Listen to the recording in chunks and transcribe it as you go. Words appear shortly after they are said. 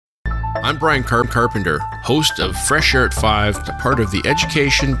I'm Brian Carpenter, host of Fresh Air at 5, a part of the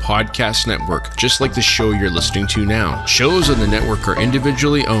Education Podcast Network, just like the show you're listening to now. Shows on the network are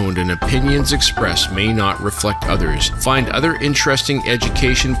individually owned and opinions expressed may not reflect others. Find other interesting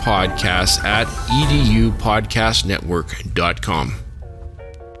education podcasts at edupodcastnetwork.com.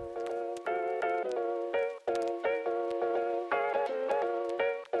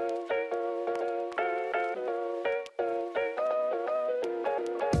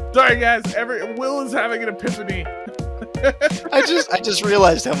 Sorry, guys. Will is having an epiphany. I just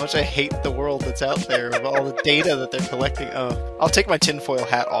realized how much I hate the world that's out there of all the data that they're collecting. Oh, I'll take my tinfoil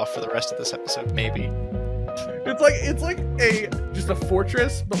hat off for the rest of this episode, maybe. It's like just a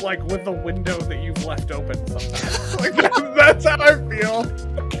fortress, but like with a window that you've left open sometimes. Like that's how I feel.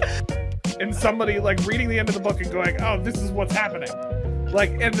 And somebody like reading the end of the book and going, "Oh, this is what's happening."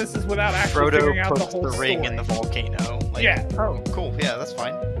 Like, and this is without actually figuring out the whole the ring story. in the volcano. Like, yeah. Oh, cool. Yeah, that's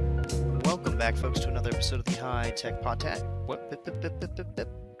fine. Welcome back, folks, to another episode of the High Tech Podcast.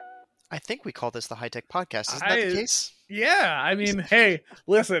 I think we call this the High Tech Podcast. Isn't that the case? Yeah. I mean, hey,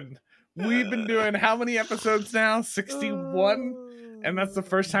 listen. We've been doing how many episodes now? 61? And that's the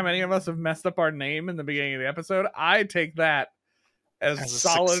first time any of us have messed up our name in the beginning of the episode. I take that as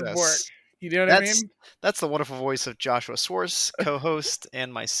solid success. work. You know what I mean? That's the wonderful voice of Joshua Swartz, co-host,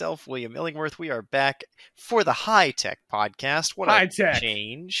 and myself, William Illingworth. We are back for the High Tech Podcast. What a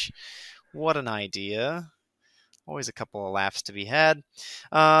change. What an idea. Always a couple of laughs to be had.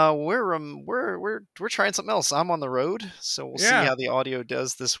 We're trying something else. I'm on the road, so we'll see how the audio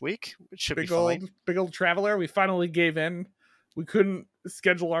does this week. It should be fine. Big old traveler. We finally gave in. We couldn't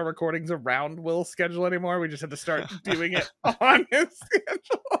schedule our recordings around Will's schedule anymore. We just had to start doing it on his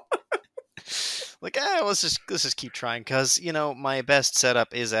schedule. Like, let's just keep trying, because, you know, my best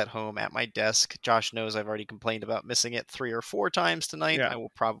setup is at home at my desk. Josh knows I've already complained about missing it 3 or 4 times tonight. Yeah. I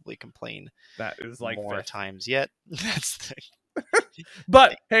will probably complain that is like more times yet. That's the thing.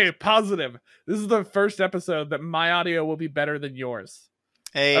 But hey, positive. This is the first episode that my audio will be better than yours.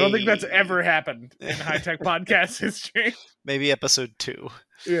 Hey. I don't think that's ever happened in High Tech Podcast history. Maybe episode 2.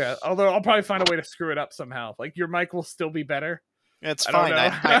 Yeah, although I'll probably find a way to screw it up somehow. Like your mic will still be better. It's fine.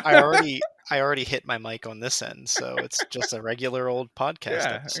 I already hit my mic on this end, so it's just a regular old podcast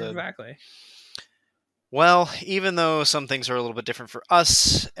episode. Exactly. Well, even though some things are a little bit different for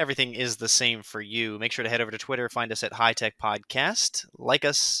us, everything is the same for you. Make sure to head over to Twitter, find us at High Tech Podcast, like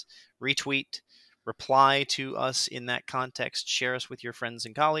us, retweet, reply to us in that context, share us with your friends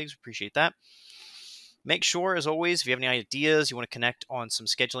and colleagues. Appreciate that. Make sure, as always, if you have any ideas, you want to connect on some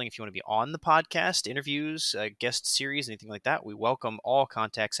scheduling, if you want to be on the podcast, interviews, guest series, anything like that, we welcome all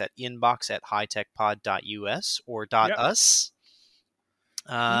contacts at inbox@hightechpod.us or .us.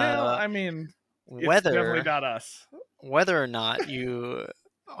 No, I mean, it's definitely .us. Whether or not you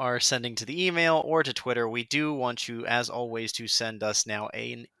are sending to the email or to Twitter, we do want you, as always, to send us now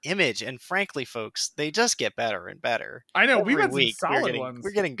an image. And frankly, folks, they just get better and better. I know, we've got some solid ones.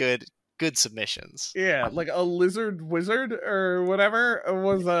 We're getting good submissions. Yeah, like a lizard wizard or whatever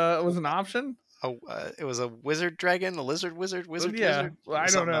was an option. It was a wizard dragon, a lizard wizard. Yeah, wizard. Well, I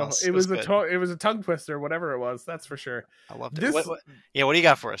don't know. It was a tongue twister, whatever it was. That's for sure. I loved it. What do you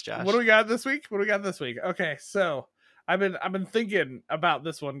got for us, Josh? What do we got this week? Okay, so I've been thinking about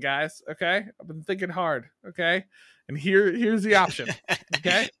this one, guys. Okay, I've been thinking hard. Okay. And here's the option,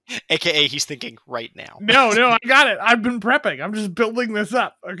 okay? AKA he's thinking right now. No, I got it. I've been prepping. I'm just building this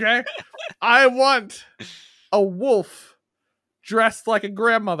up, okay? I want a wolf dressed like a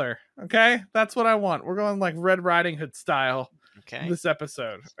grandmother, okay? That's what I want. We're going like Red Riding Hood style this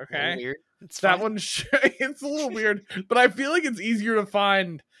episode, okay? Weird. It's a little weird, but I feel like it's easier to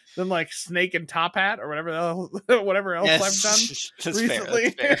find than like Snake and Top Hat or whatever else I've done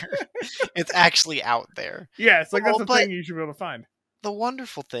recently. Fair. It's actually out there. Yeah, it's like that's the thing you should be able to find. The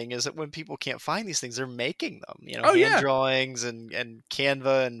wonderful thing is that when people can't find these things, they're making them. You know, drawings and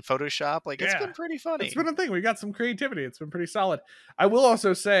Canva and Photoshop. Like, it's been pretty funny. It's been a thing. We got some creativity. It's been pretty solid. I will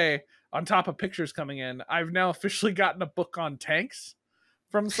also say, on top of pictures coming in, I've now officially gotten a book on tanks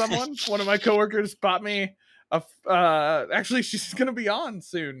from someone. One of my coworkers bought me actually, she's gonna be on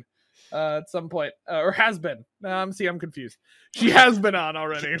soon at some point, or has been. I'm confused. She has been on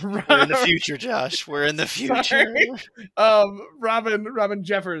already. We're in the future, Josh. We're in the future. Robin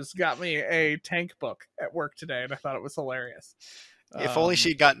Jeffers got me a tank book at work today, and I thought it was hilarious. If only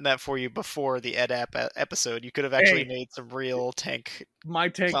she'd gotten that for you before the EdApp episode, you could have actually made some real tank. My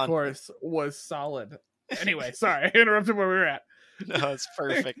tank course was solid. Anyway, sorry, I interrupted where we were at. No, it's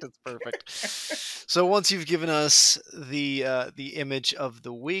perfect. It's perfect. So once you've given us the image of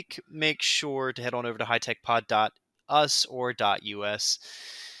the week, make sure to head on over to hightechpod.us or .us.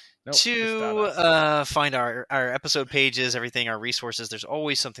 Nope, to find our episode pages, everything, our resources. There's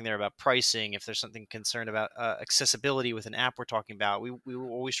always something there about pricing. If there's something concerned about accessibility with an app we're talking about, we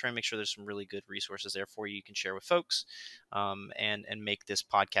will always try and make sure there's some really good resources there for you. You can share with folks, and make this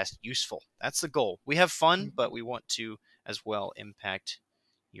podcast useful. That's the goal. We have fun, but we want to as well impact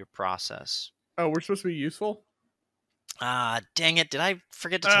your process. Oh, we're supposed to be useful? Dang it. Did I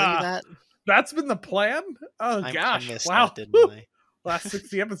forget to tell you that? That's been the plan? Oh, gosh. I missed wow. that, didn't I? Last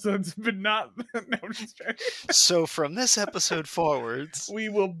 60 episodes have been not... No, I'm just joking. So from this episode forwards... We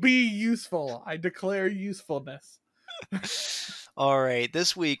will be useful. I declare usefulness. All right.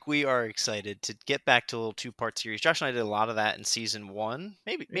 This week, we are excited to get back to a little two-part series. Josh and I did a lot of that in season 1.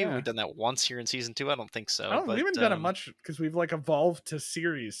 Maybe we've done that once here in season 2. I don't think so. We haven't done it much because we've evolved to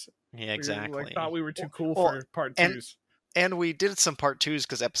series. Yeah, exactly. We thought we were too cool for part 2s. And we did some part 2s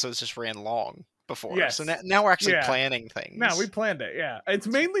because episodes just ran long before. Yes. So now we're actually planning things. No, we planned it, yeah. It's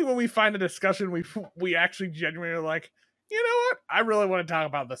mainly when we find a discussion we actually genuinely are like, you know what? I really want to talk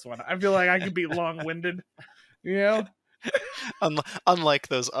about this one. I feel like I could be long-winded, you know? Unlike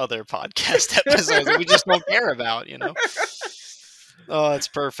those other podcast episodes that we just don't care about, you know? Oh, it's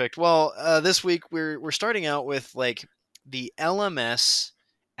perfect. Well, this week we're starting out with the LMS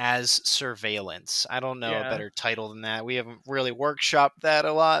as surveillance. I don't know a better title than that. We haven't really workshopped that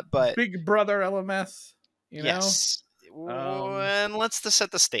a lot, but Big Brother LMS, yes. And let's set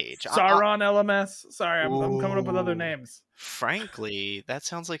the stage. Sauron LMS. Sorry, I'm coming up with other names. Frankly, that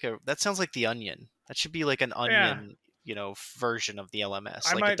sounds like the Onion. That should be like an Onion, version of the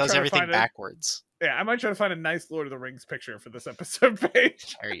LMS. It does everything backwards. Yeah, I might try to find a nice Lord of the Rings picture for this episode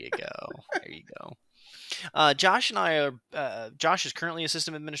page. There you go. Josh and I are. Josh is currently a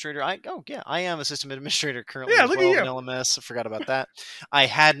system administrator. I am a system administrator currently as well in LMS. I forgot about that. I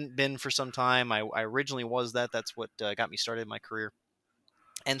hadn't been for some time. I originally was that. That's what got me started in my career.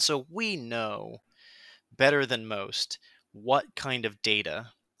 And so we know better than most what kind of data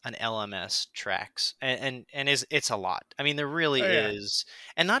an LMS tracks, and it's a lot. I mean, there really is,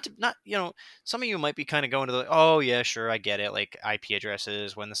 and not some of you might be kind of going to oh yeah, sure, I get it, like IP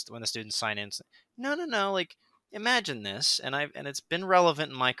addresses when the students sign in. No, like imagine this, and it's been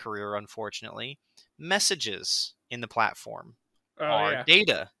relevant in my career, unfortunately. Messages in the platform are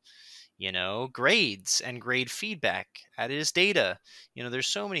data. Grades and grade feedback, that is data. There's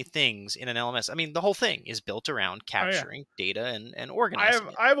so many things in an LMS. I mean, the whole thing is built around capturing data and organizing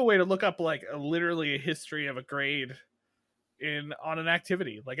it. I have a way to look up literally a history of a grade on an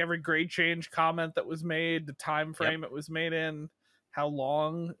activity, like every grade change comment that was made, the time frame it was made in, how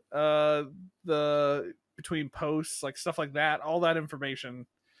long the between posts, like stuff like that. All that information,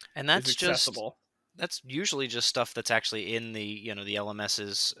 and that's is accessible. That's usually just stuff that's actually in the the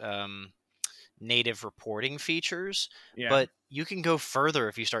LMS's native reporting features. Yeah. But you can go further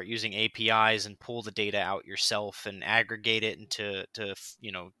if you start using APIs and pull the data out yourself and aggregate it into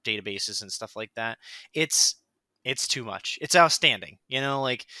databases and stuff like that. It's too much. It's outstanding.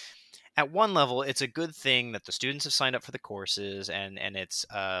 At one level, it's a good thing that the students have signed up for the courses and it's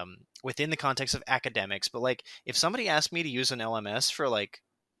within the context of academics. But if somebody asked me to use an LMS for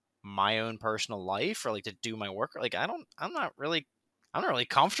my own personal life or to do my work, I'm not really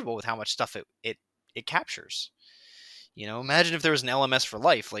comfortable with how much stuff it captures. Imagine if there was an LMS for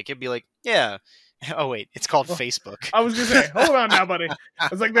life, it'd be oh wait, it's called Facebook. I was gonna say, hold on now, buddy. I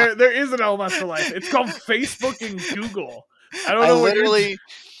was like, there is an LMS for life. It's called Facebook and Google. I don't know.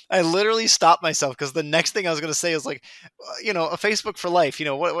 I literally stopped myself because the next thing I was going to say is a Facebook for life.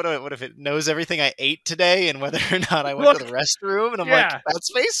 What if it knows everything I ate today and whether or not I went to the restroom? And I'm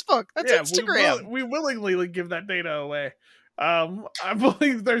that's Facebook. That's Instagram. We willingly give that data away. I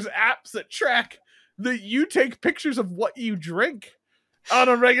believe there's apps that track that you take pictures of what you drink on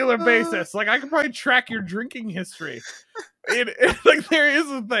a regular basis. I could probably track your drinking history. There is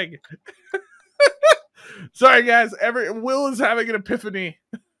a thing. Sorry, guys. Will is having an epiphany.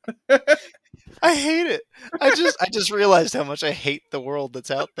 I hate it. I just realized how much I hate the world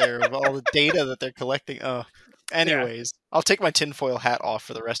that's out there of all the data that they're collecting. Oh, anyways, I'll take my tinfoil hat off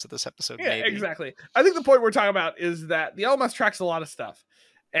for the rest of this episode. Yeah, maybe. Exactly. I think the point we're talking about is that the LMS tracks a lot of stuff,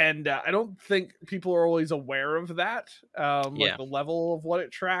 and I don't think people are always aware of that. The level of what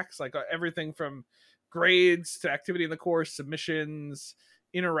it tracks, everything from grades to activity in the course, submissions,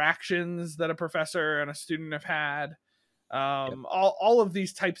 interactions that a professor and a student have had. All of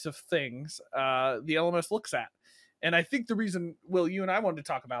these types of things the LMS looks at. And I think the reason, Will, you and I wanted to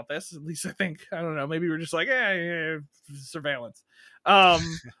talk about this, at least I think, I don't know, maybe we're just surveillance.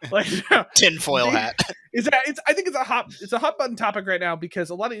 Tinfoil hat. I think it's a hot button topic right now because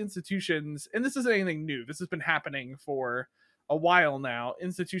a lot of institutions, and this isn't anything new, this has been happening for a while now,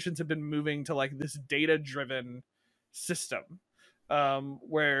 institutions have been moving to like this data driven system,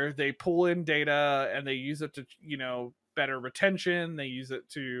 where they pull in data and they use it to, better retention. They use it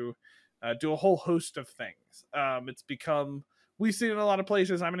to do a whole host of things. It's become, we've seen it in a lot of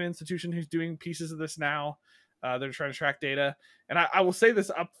places. I'm in an institution who's doing pieces of this now. They're trying to track data. And I will say this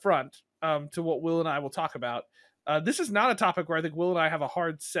up front, to what Will and I will talk about. This is not a topic where I think Will and I have a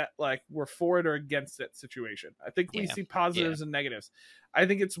hard set, like we're for it or against it situation. I think we see positives and negatives. I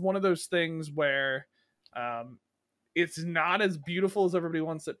think it's one of those things where it's not as beautiful as everybody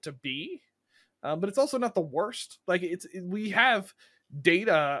wants it to be, but it's also not the worst. Like we have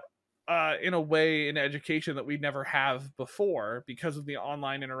data in a way in education that we never have before because of the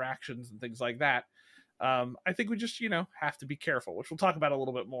online interactions and things like that. I think we just, have to be careful, which we'll talk about a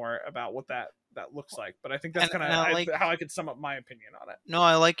little bit more about what that looks like. But I think that's kind of how I could sum up my opinion on it. No,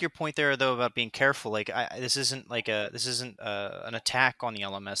 I like your point there though about being careful. Like this isn't an attack on the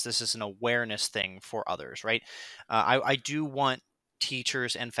LMS. This is an awareness thing for others, right? I do want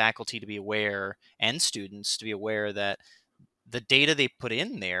teachers and faculty to be aware, and students to be aware that the data they put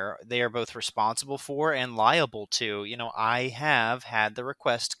in there, they are both responsible for and liable to. I have had the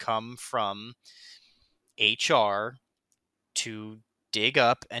request come from HR to dig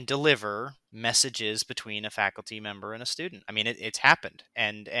up and deliver messages between a faculty member and a student. I mean, it's happened,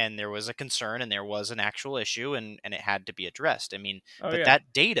 and there was a concern, and there was an actual issue, and it had to be addressed. I mean,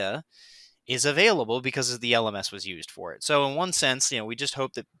 that data is available because the LMS was used for it. So in one sense, we just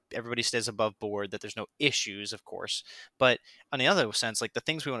hope that everybody stays above board, that there's no issues, of course. But on the other sense, like the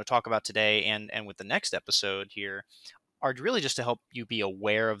things we want to talk about today and with the next episode here are really just to help you be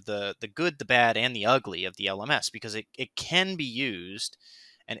aware of the good, the bad, and the ugly of the LMS, because it can be used,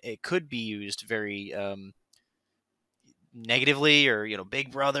 and it could be used very negatively, or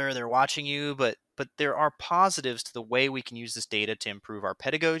Big Brother, they're watching you, but there are positives to the way we can use this data to improve our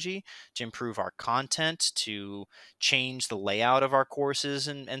pedagogy, to improve our content, to change the layout of our courses,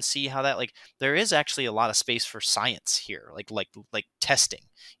 and see how that, like, there is actually a lot of space for science here, like testing.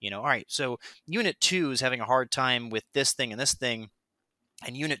 All right, so Unit 2 is having a hard time with this thing and this thing,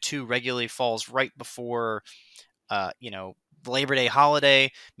 and Unit 2 regularly falls right before the Labor Day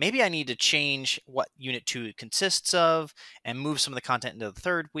holiday. Maybe I need to change what Unit 2 consists of and move some of the content into the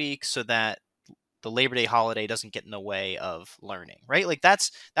third week so that the Labor Day holiday doesn't get in the way of learning, right? Like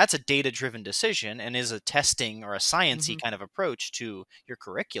that's a data-driven decision, and is a testing or a science-y kind of approach to your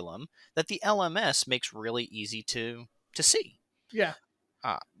curriculum that the LMS makes really easy to see. Yeah.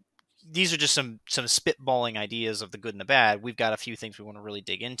 These are just some spitballing ideas of the good and the bad. We've got a few things we want to really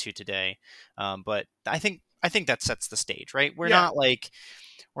dig into today, but I think that sets the stage, right? We're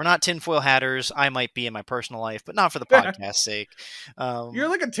not tinfoil hatters. I might be in my personal life, but not for the podcast's sake. You're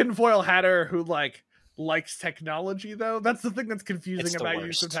like a tinfoil hatter who likes technology, though. That's the thing that's confusing about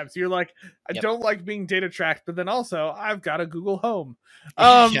you sometimes. You're like, I don't like being data tracked, but then also I've got a Google Home.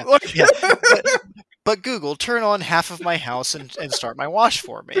 But Google, turn on half of my house and start my wash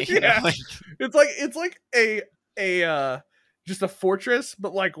for me. It's like a just a fortress,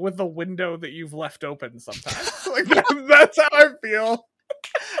 but like with a window that you've left open sometimes. That's how I feel.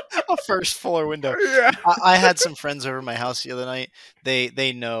 A first floor window. Yeah. I had some friends over my house the other night.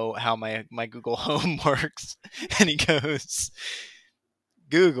 They know how my Google Home works, and he goes,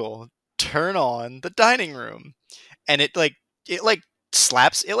 Google, turn on the dining room, and it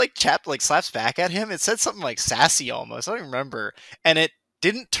slaps back at him. It said something like sassy almost. I don't remember, and it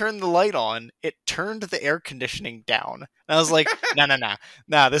didn't turn the light on. It turned the air conditioning down. And I was like,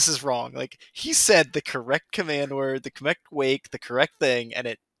 no, this is wrong. Like, he said the correct command word, the correct wake, the correct thing, and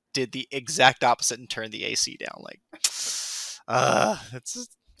it did the exact opposite and turned the AC down. Like,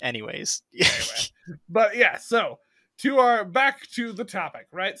 anyways. But yeah, so back to the topic,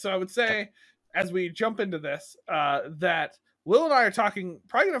 right? So I would say, as we jump into this, that Will and I are probably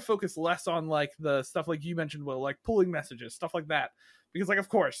going to focus less on like the stuff like you mentioned, Will, like pulling messages, stuff like that. Because, like, of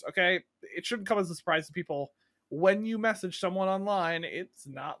course, okay, it shouldn't come as a surprise to people. When you message someone online, it's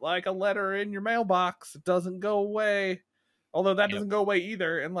not like a letter in your mailbox. It doesn't go away. Although that doesn't go away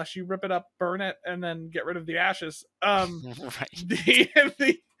either, unless you rip it up, burn it, and then get rid of the ashes. Right.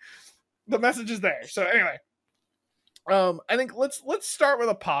 The message is there. So anyway, I think let's start with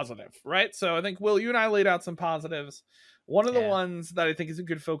a positive, right? So I think, Will, you and I laid out some positives. One of the ones that I think is a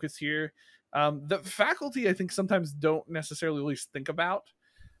good focus here, that faculty, I think, sometimes don't necessarily at least think about,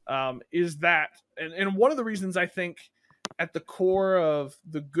 is that, and one of the reasons I think at the core of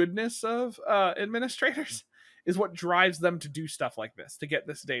the goodness of administrators is what drives them to do stuff like this, to get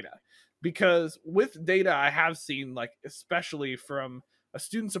this data. Because with data, I have seen, like, especially from a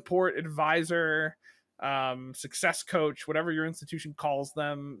student support advisor, success coach, whatever your institution calls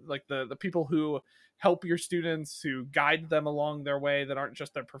them, like the people who help your students, who guide them along their way that aren't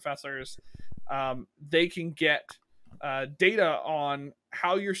just their professors. They can get data on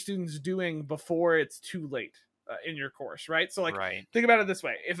how your student's doing before it's too late in your course, right? So like, think about it this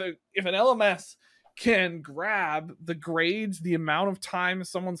way. If an LMS can grab the grades, the amount of time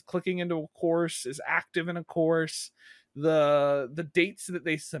someone's clicking into a course, is active in a course, the dates that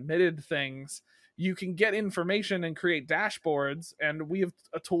they submitted things, you can get information and create dashboards. And we have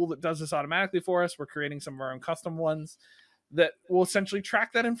a tool that does this automatically for us. We're creating some of our own custom ones that will essentially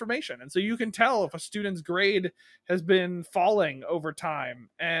track that information. And so you can tell if a student's grade has been falling over time,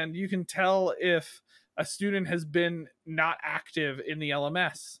 and you can tell if a student has been not active in the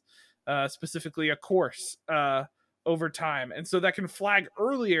LMS, specifically a course, over time. And so that can flag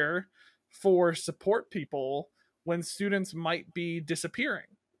earlier for support people when students might be disappearing,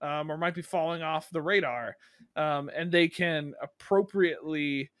 or might be falling off the radar, and they can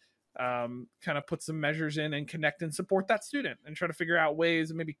appropriately kind of put some measures in and connect and support that student and try to figure out ways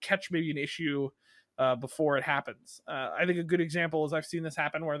and maybe catch an issue before it happens. I think a good example is I've seen this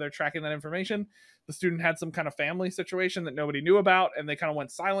happen where they're tracking that information. The student had some kind of family situation that nobody knew about, and they kind of went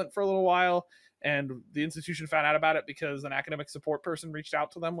silent for a little while. And the institution found out about it because an academic support person reached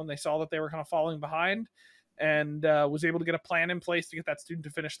out to them when they saw that they were kind of falling behind, and was able to get a plan in place to get that student to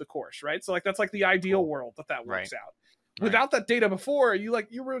finish the course, right? So like, that's like the ideal world that works out. Without that data before,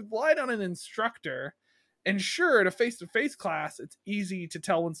 you relied on an instructor. And sure, at a face-to-face class, it's easy to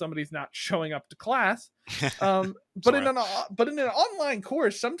tell when somebody's not showing up to class. But in an online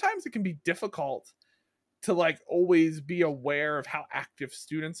course, sometimes it can be difficult to like always be aware of how active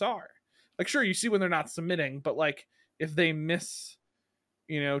students are. Like, sure, you see when they're not submitting, but like if they miss,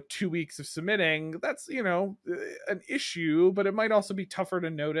 2 weeks of submitting, that's, an issue, but it might also be tougher to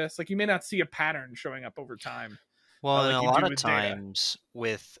notice. Like, you may not see a pattern showing up over time. Well, and a lot of times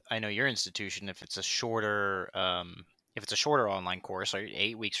with, I know your institution, if it's a shorter online course, or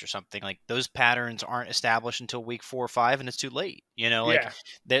 8 weeks or something, like those patterns aren't established until week 4 or 5, and it's too late.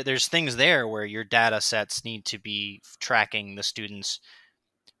 There's things there where your data sets need to be tracking the students.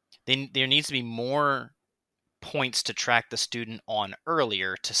 There needs to be more points to track the student on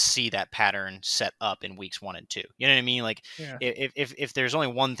earlier to see that pattern set up in weeks 1 and 2. You know what I mean? Like, if there's only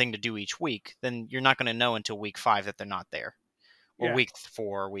one thing to do each week, then you're not going to know until week 5 that they're not there, or week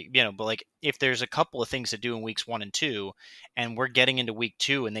 4, but like if there's a couple of things to do in weeks 1 and 2, and we're getting into week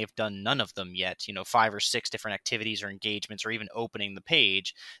 2 and they've done none of them yet, 5 or 6 different activities or engagements, or even opening the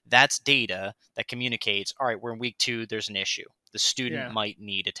page, that's data that communicates, all right, we're in week 2, there's an issue. The student might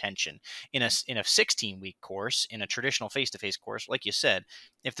need attention. In a 16-week course, in a traditional face-to-face course, like you said,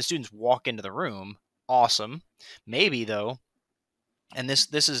 if the students walk into the room, awesome. Maybe though, and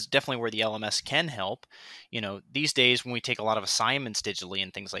this is definitely where the LMS can help. These days when we take a lot of assignments digitally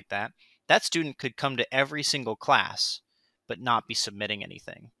and things like that, that student could come to every single class but not be submitting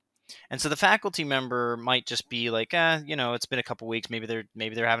anything. And so the faculty member might just be like, it's been a couple weeks. Maybe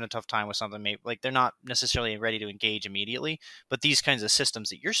they're having a tough time with something. Maybe like they're not necessarily ready to engage immediately. But these kinds of systems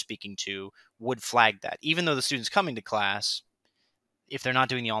that you're speaking to would flag that, even though the student's coming to class. If they're not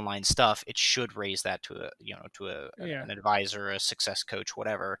doing the online stuff, it should raise that to an advisor, a success coach,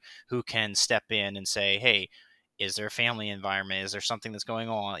 whatever, who can step in and say, hey, is there a family environment? Is there something that's going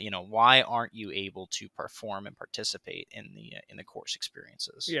on? Why aren't you able to perform and participate in the course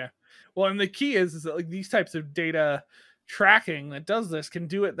experiences? Yeah. Well, and the key is that like these types of data tracking that does this can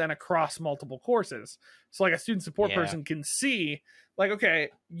do it then across multiple courses. So like a student support person can see like,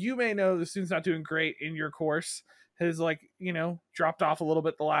 okay, you may know the student's not doing great in your course, has like, dropped off a little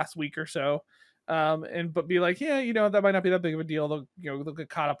bit the last week or so. But be like, that might not be that big of a deal. They'll get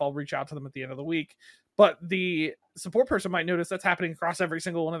caught up. I'll reach out to them at the end of the week. But the support person might notice that's happening across every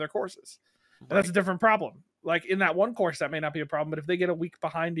single one of their courses. And that's a different problem. Like in that one course, that may not be a problem, but if they get a week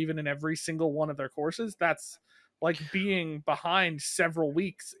behind even in every single one of their courses, that's like being behind several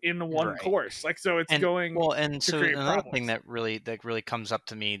weeks in one course. Like, so it's going well. And so another thing that really comes up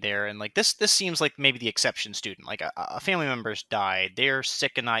to me there, and like this seems like maybe the exception student, like a family member's died, they're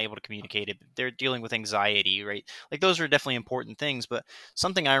sick and not able to communicate it, they're dealing with anxiety, right? Like those are definitely important things. But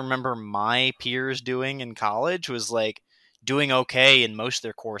something I remember my peers doing in college was like doing okay in most of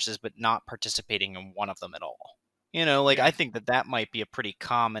their courses, but not participating in one of them at all. I think that might be a pretty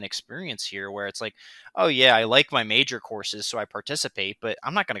common experience here, where it's like, oh yeah, I like my major courses, so I participate, but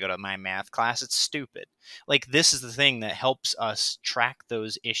I'm not going to go to my math class. It's stupid. Like, this is the thing that helps us track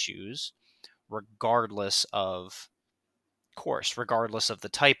those issues regardless of course, regardless of the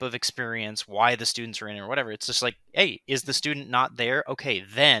type of experience, why the students are in it or whatever. It's just like, hey, is the student not there? Okay,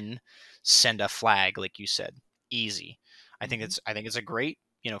 then send a flag, like you said. Easy. I think it's a great,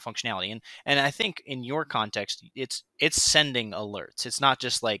 functionality. And I think in your context, it's sending alerts. It's not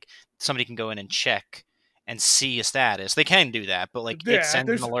just like somebody can go in and check and see a status. They can do that, but like it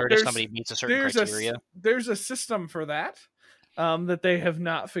sends an alert if somebody meets a certain criteria. There's a system for that that they have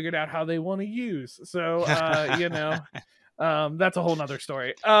not figured out how they want to use. So that's a whole nother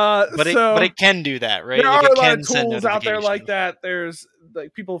story. But it can do that, right? There like are a lot of tools out there like that. There's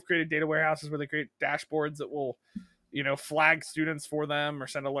like people have created data warehouses where they create dashboards that will, flag students for them or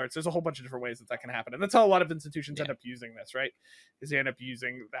send alerts. There's a whole bunch of different ways that can happen, and that's how a lot of institutions end up using this. Right? Is they end up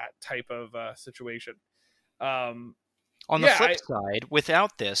using that type of situation. On the flip side,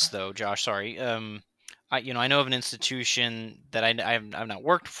 without this though, Josh, sorry. I know of an institution that I've not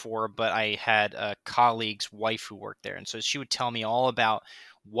worked for, but I had a colleague's wife who worked there, and so she would tell me all about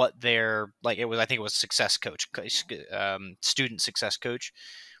what their I think it was success coach, student success coach,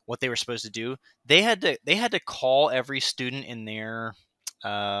 what they were supposed to do. They had to call every student in their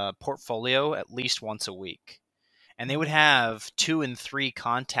portfolio at least once a week, and they would have 2 and 3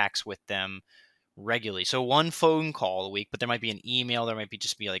 contacts with them regularly. So 1 phone call a week, but there might be an email, there might be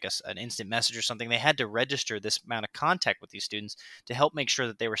like an instant message or something. They had to register this amount of contact with these students to help make sure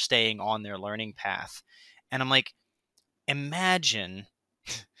that they were staying on their learning path. And I'm like, imagine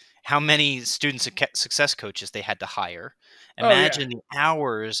how many student success coaches they had to hire. Imagine the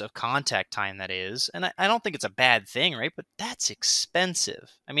hours of contact time that is. And I don't think it's a bad thing, right? But that's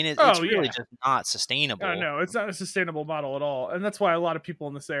expensive. I mean, it's really just not sustainable. No, it's not a sustainable model at all. And that's why a lot of people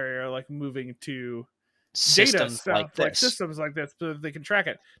in this area are like moving to systems like this. Systems like this so that they can track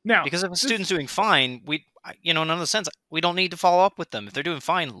it. Now, because if a student's doing fine, in another sense, we don't need to follow up with them. If they're doing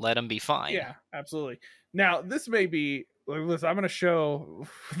fine, let them be fine. Yeah, absolutely. Now, this may be, listen, I'm going to show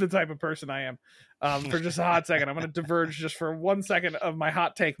the type of person I am for just a hot second. I'm going to diverge just for 1 second of my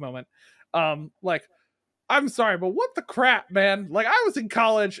hot take moment. I'm sorry, but what the crap, man? Like, I was in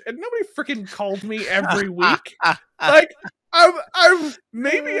college and nobody freaking called me every week. Like,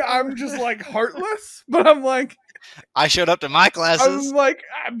 I'm just like heartless, but I'm like, I showed up to my classes. I'm like,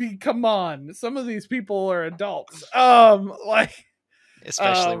 I mean, come on. Some of these people are adults.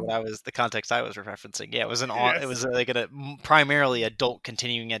 Especially when the context I was referencing. Yeah, it was it was like a primarily adult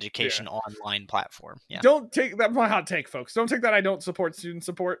continuing education online platform. Yeah. Don't take that, my hot take, folks. Don't take that I don't support student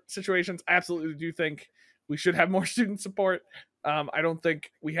support situations. I absolutely do think we should have more student support. I don't think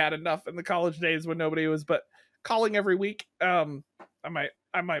we had enough in the college days when nobody was, but calling every week, I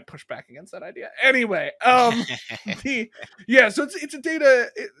might push back against that idea. Anyway, so it's a data.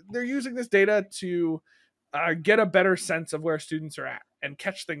 They're using this data to get a better sense of where students are at and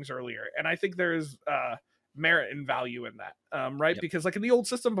catch things earlier. And I think there's merit and value in that, right? Yep. Because like in the old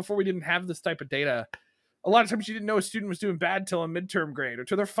system, before we didn't have this type of data, a lot of times you didn't know a student was doing bad till a midterm grade or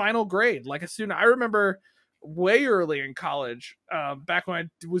to their final grade. Like a student, I remember way early in college, back when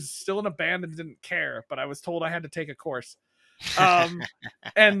I was still in a band and didn't care, but I was told I had to take a course.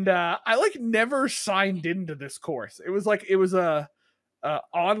 And I like never signed into this course. It was a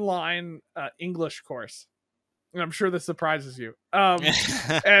online English course. And I'm sure this surprises you.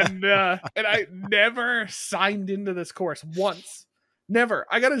 And I never signed into this course once. Never.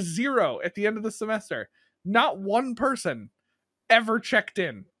 I got a 0 at the end of the semester. Not one person ever checked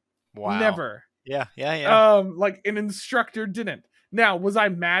in. Wow. Never. Yeah. Like an instructor didn't. Now, was I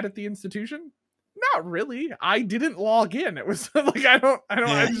mad at the institution? Not really. I didn't log in. It was like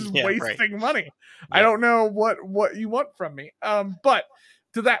I'm just wasting money. Yeah. I don't know what you want from me. But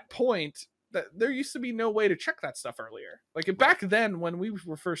to that point, that there used to be no way to check that stuff earlier. Like back then when we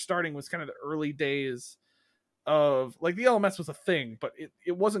were first starting was kind of the early days of like the LMS was a thing, but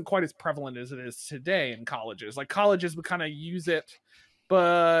it wasn't quite as prevalent as it is today in colleges. Like colleges would kind of use it,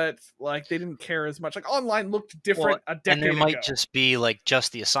 but like they didn't care as much. Like online looked different a decade ago. And there might just be like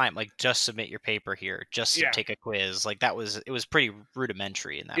just the assignment, like just submit your paper here, just take a quiz. Like it was pretty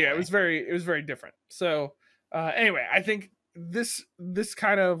rudimentary in that way. Yeah, it was very different. So anyway, I think this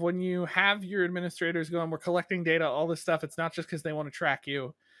kind of, when you have your administrators going, we're collecting data, all this stuff, it's not just because they want to track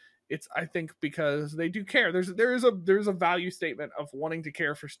you. It's, I think, because they do care. There's a value statement of wanting to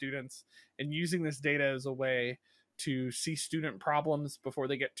care for students and using this data as a way to see student problems before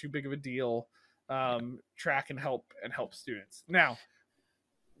they get too big of a deal, track and help students. Now,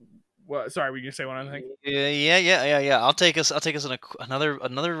 well, sorry, were you gonna say one other thing? Yeah. I'll take us on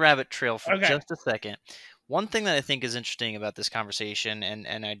another rabbit trail for just a second. One thing that I think is interesting about this conversation,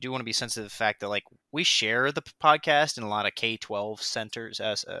 and I do want to be sensitive to the fact that like we share the podcast in a lot of K-12 centers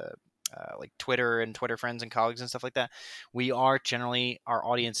as like Twitter and Twitter friends and colleagues and stuff like that. We are generally, our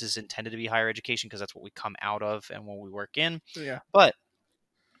audience is intended to be higher education because that's what we come out of and what we work in. Yeah. But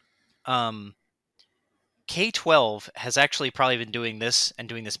K-12 has actually probably been doing this and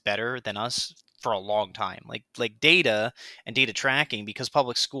doing this better than us for a long time. Like data and data tracking, because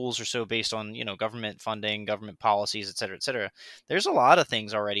public schools are so based on, government funding, government policies, et cetera, et cetera. There's a lot of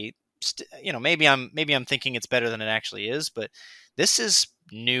things already. Maybe I'm thinking it's better than it actually is, but this is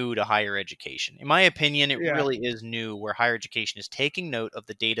new to higher education. In my opinion, it really is new, where higher education is taking note of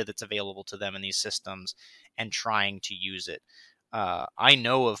the data that's available to them in these systems and trying to use it. I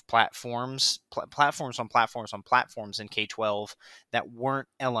know of platforms on platforms in K-12 that weren't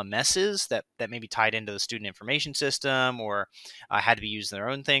LMSs, that maybe tied into the student information system, or had to be used in their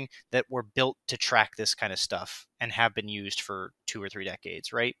own thing, that were built to track this kind of stuff and have been used for 2 or 3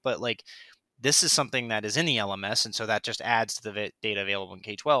 decades, right? But like, this is something that is in the LMS, and so that just adds to the data available in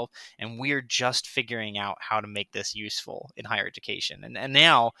K-12, and we're just figuring out how to make this useful in higher education. And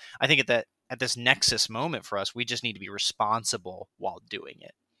now I think at this nexus moment for us, we just need to be responsible while doing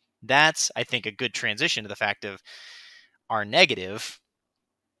it. That's, I think, a good transition to the fact of our negative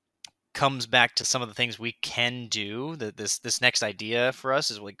comes back to some of the things we can do. This next idea for us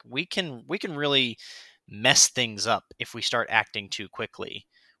is like, we can really mess things up if we start acting too quickly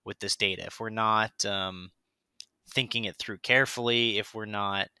with this data. If we're not thinking it through carefully, if we're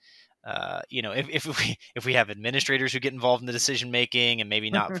not if we have administrators who get involved in the decision making, and maybe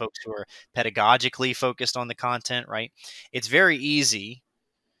not folks who are pedagogically focused on the content, right? It's very easy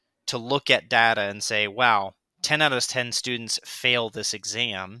to look at data and say, wow, 10 out of 10 students fail this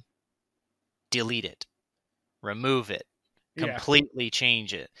exam. Delete it, remove it, completely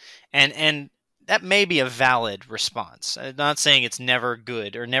change it. And that may be a valid response. I'm not saying it's never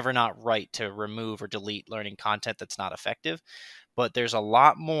good or never not right to remove or delete learning content that's not effective. But there's a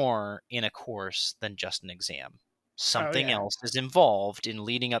lot more in a course than just an exam. Something else is involved in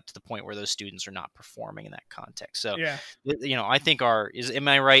leading up to the point where those students are not performing in that context. So, I think am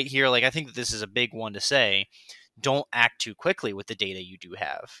I right here? Like, I think that this is a big one to say. Don't act too quickly with the data you do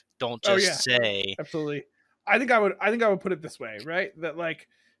have. Don't just say. Absolutely. I think I would put it this way, right? That like,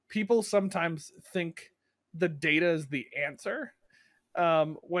 people sometimes think the data is the answer,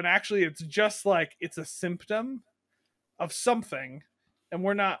 when actually it's just like, it's a symptom of something, and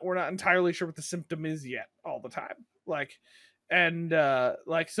we're not entirely sure what the symptom is yet all the time. Like, and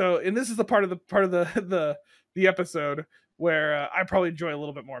so, and this is the part of the episode where I probably enjoy a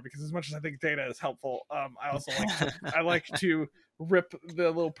little bit more, because as much as I think data is helpful, I also like to rip the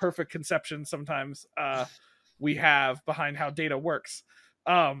little perfect conception sometimes we have behind how data works,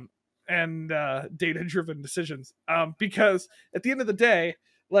 and data driven decisions, because at the end of the day,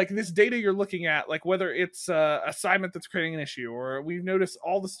 like, this data you're looking at, like, whether it's assignment that's creating an issue, or we've noticed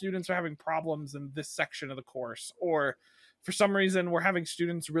all the students are having problems in this section of the course, or for some reason we're having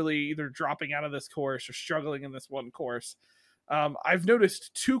students really either dropping out of this course or struggling in this one course. I've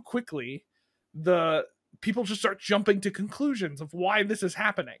noticed too quickly the people just start jumping to conclusions of why this is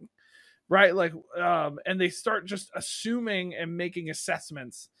happening, right? Like, and they start just assuming and making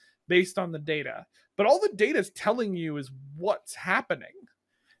assessments based on the data. But all the data is telling you is what's happening.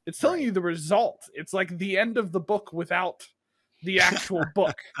 It's telling you the result. It's like the end of the book without the actual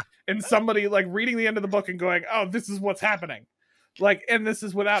book, and somebody like reading the end of the book and going, "Oh, this is what's happening," like, and this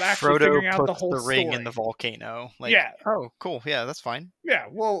is without actually figuring out the whole ring story. In the volcano. Like, oh, cool, yeah, that's fine. Yeah,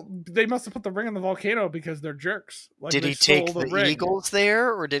 well, they must have put the ring in the volcano because they're jerks. Like, did he take the eagles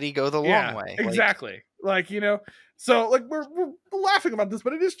there, or did he go the long way? Exactly. Like, so like, we're laughing about this,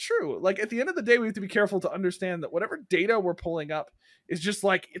 but it is true. Like, at the end of the day, we have to be careful to understand that whatever data we're pulling up is just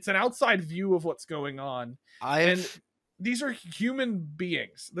like, it's an outside view of what's going on. And these are human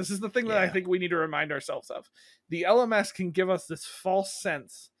beings. This is the thing that I think we need to remind ourselves of. The LMS can give us this false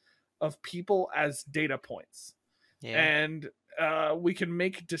sense of people as data points. And we can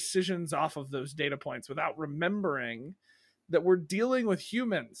make decisions off of those data points without remembering that we're dealing with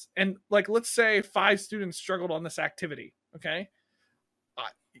humans. And like, let's say 5 students struggled on this activity. Okay.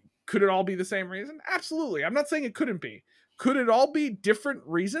 Could it all be the same reason? Absolutely. I'm not saying it couldn't be. Could it all be different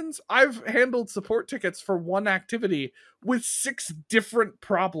reasons? I've handled support tickets for one activity with 6 different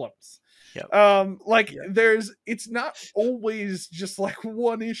problems. It's not always just like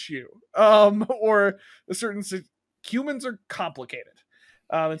one issue, or a certain, humans are complicated.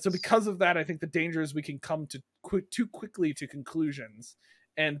 And so because of that, I think the danger is we can come to too quickly to conclusions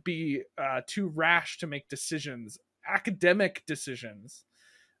and be too rash to make decisions, academic decisions,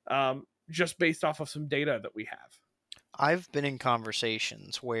 just based off of some data that we have. I've been in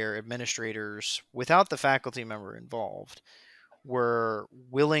conversations where administrators, without the faculty member involved, were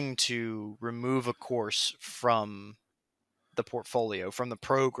willing to remove a course from the portfolio, from the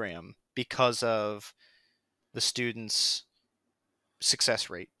program, because of the student's success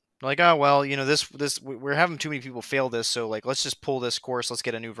rate. Like, oh well, we're having too many people fail this, so like let's just pull this course, let's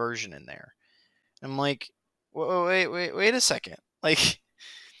get a new version in there. I'm like, wait a second. Like,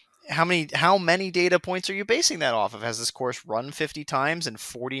 how many data points are you basing that off of? Has this course run 50 times and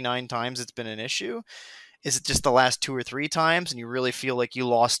 49 times it's been an issue? Is it just the last 2 or 3 times and you really feel like you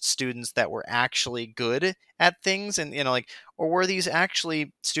lost students that were actually good at things? And, or were these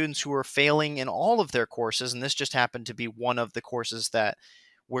actually students who were failing in all of their courses? And this just happened to be one of the courses that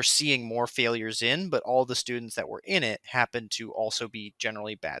we're seeing more failures in, but all the students that were in it happened to also be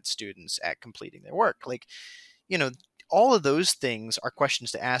generally bad students at completing their work. Like, all of those things are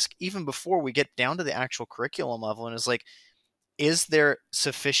questions to ask even before we get down to the actual curriculum level. And it's like, is there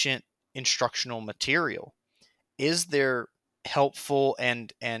sufficient instructional material? Is there helpful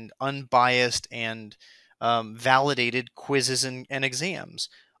and unbiased and validated quizzes and exams?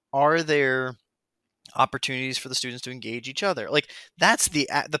 Are there opportunities for the students to engage each other? Like, that's the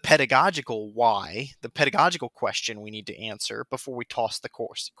pedagogical why, the pedagogical question we need to answer before we toss the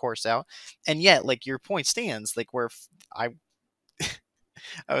course out. And yet, like, your point stands, like, where I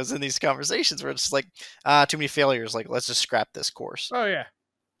was in these conversations where it's just like, too many failures, like, let's just scrap this course. Oh yeah.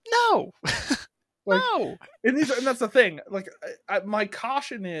 No. Like, no. And that's the thing. Like, my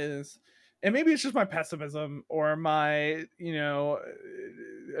caution is, and maybe it's just my pessimism or my,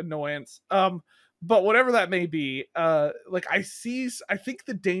 annoyance. But whatever that may be, like I think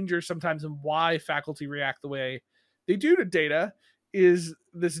the danger sometimes in why faculty react the way they do to data is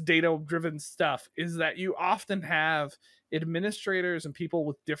this data-driven stuff, is that you often have administrators and people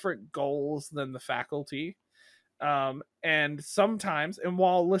with different goals than the faculty. And sometimes, and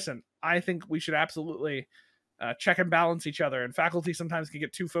while, listen, I think we should absolutely check and balance each other, and faculty sometimes can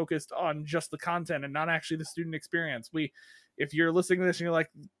get too focused on just the content and not actually the student experience. If you're listening to this and you're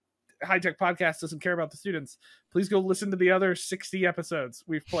like, High Tech Podcast doesn't care about the students, please go listen to the other 60 episodes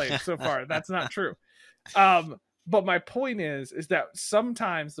we've played so far. That's not true. But my point is that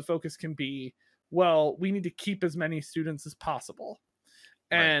sometimes the focus can be, well, we need to keep as many students as possible.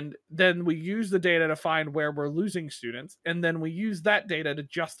 And then we use the data to find where we're losing students. And then we use that data to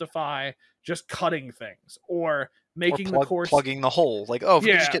justify just cutting things or making the course, plugging the hole. Like, oh, if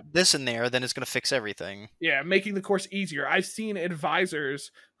you just get this in there, then it's going to fix everything. Yeah. Making the course easier. I've seen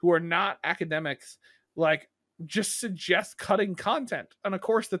advisors who are not academics, like, just suggest cutting content on a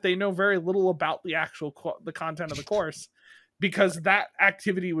course that they know very little about the content of the course, because that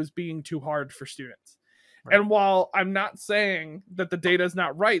activity was being too hard for students. Right. And while I'm not saying that the data is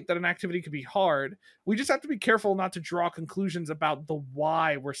not right, that an activity could be hard, we just have to be careful not to draw conclusions about the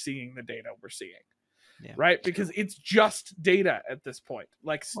why we're seeing the data we're seeing. Yeah. Right? Because it's just data at this point.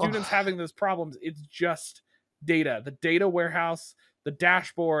 Like, students having those problems, it's just data. The data warehouse, the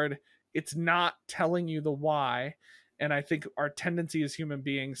dashboard, it's not telling you the why. And I think our tendency as human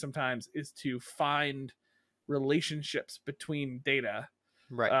beings sometimes is to find relationships between data.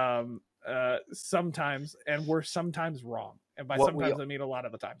 Right. Sometimes, and we're sometimes wrong. And by sometimes I mean a lot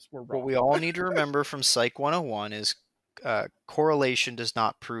of the times we're wrong. What we all need to remember from Psych 101 is correlation does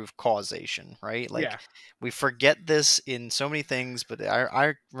not prove causation, right? Like, we forget this in so many things, but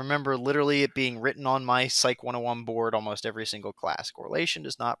I remember literally it being written on my Psych 101 board almost every single class. Correlation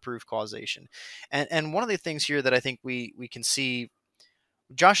does not prove causation. And one of the things here that I think we can see,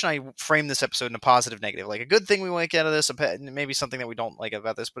 Josh and I frame this episode in a positive negative, like a good thing we want to get out of this, maybe something that we don't like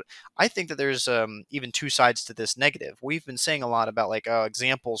about this, but I think that there's even two sides to this negative. We've been saying a lot about like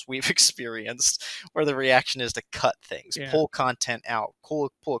examples we've experienced where the reaction is to cut things, pull content out, pull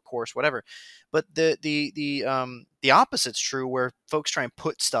a course, whatever. But the opposite's true, where folks try and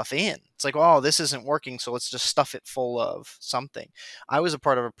put stuff in. It's like, oh, this isn't working, so let's just stuff it full of something. I was a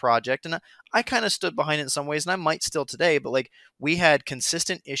part of a project, and I kind of stood behind it in some ways, and I might still today, but like, we had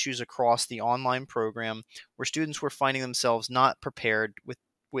consistent issues across the online program where students were finding themselves not prepared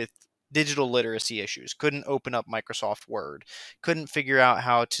with digital literacy issues, couldn't open up Microsoft Word, couldn't figure out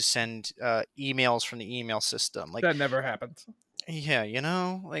how to send emails from the email system. Like, that never happens. Yeah,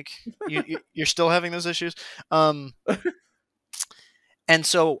 like, you're still having those issues. And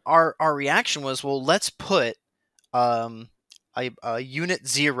so our reaction was, well, let's put a unit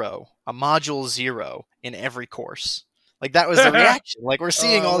 0, a module 0 in every course. Like, that was the reaction. Like, we're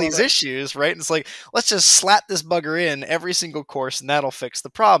seeing all these issues, right? And it's like, let's just slap this bugger in every single course and that'll fix the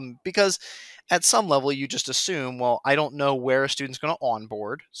problem. Because at some level, you just assume, well, I don't know where a student's going to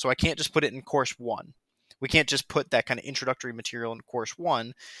onboard, so I can't just put it in course 1. We can't just put that kind of introductory material in course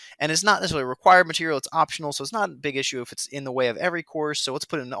 1. And it's not necessarily required material, it's optional, so it's not a big issue if it's in the way of every course, so let's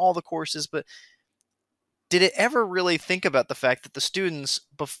put it in all the courses. But did it ever really think about the fact that the students,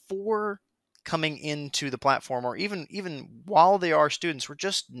 before coming into the platform, or even while they are students, we're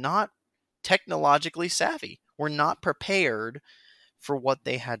just not technologically savvy. We're not prepared for what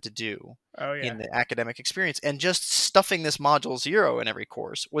they had to do Oh yeah. in the academic experience. And just stuffing this module 0 in every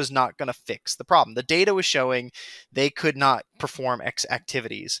course was not going to fix the problem. The data was showing they could not perform X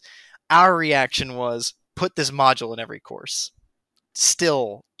activities. Our reaction was, put this module in every course.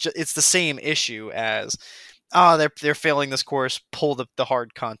 Still, it's the same issue as, they're failing this course, pull the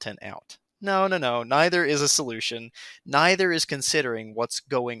hard content out. No. Neither is a solution. Neither is considering what's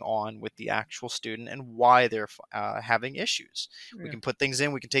going on with the actual student and why they're having issues. Yeah. We can put things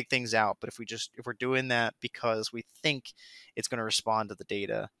in, we can take things out, but if we're doing that because we think it's going to respond to the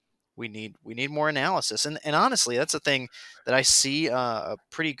data, we need more analysis. And honestly, that's a thing that I see a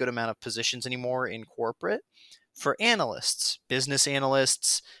pretty good amount of positions anymore in corporate for analysts, business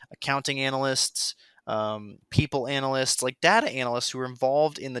analysts, accounting analysts, people analysts, like data analysts who are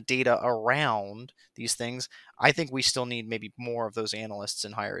involved in the data around these things. I think we still need maybe more of those analysts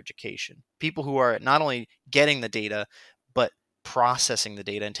in higher education. People who are not only getting the data, but processing the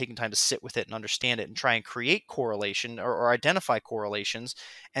data and taking time to sit with it and understand it and try and create correlation or identify correlations,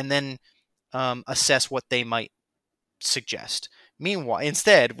 and then assess what they might suggest. Meanwhile,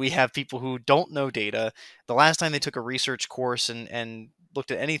 instead, we have people who don't know data. The last time they took a research course and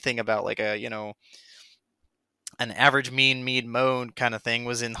looked at anything about like an average mean mode kind of thing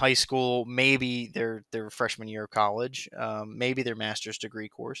was in high school, maybe their freshman year of college, maybe their master's degree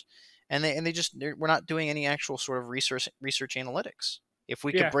course, and we're not doing any actual sort of research analytics. If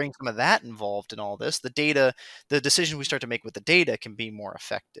we could bring some of that involved in all this, the decisions we start to make with the data can be more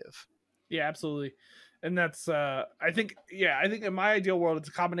effective. Yeah, absolutely. And that's I think in my ideal world, it's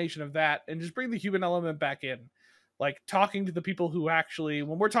a combination of that and just bring the human element back in, like talking to the people who actually,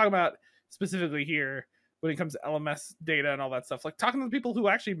 when we're talking about specifically here, when it comes to LMS data and all that stuff, like talking to the people who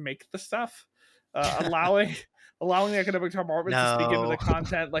actually make the stuff, allowing the academic department to speak into the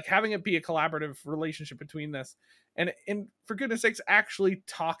content, like having it be a collaborative relationship between this, and for goodness sakes, actually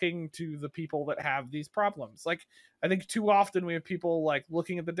talking to the people that have these problems. Like, I think too often we have people like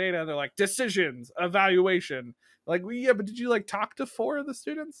looking at the data and they're like, decisions, evaluation. Like, well, yeah, but did you like talk to 4 of the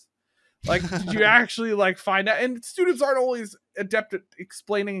students? Like, did you actually like find out? And students aren't always adept at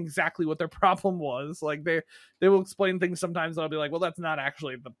explaining exactly what their problem was. Like they will explain things sometimes. I'll be like, well, that's not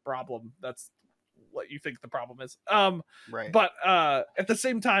actually the problem. That's what you think the problem is. Right. But at the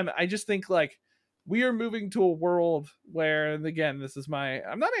same time, I just think like we are moving to a world where, and again,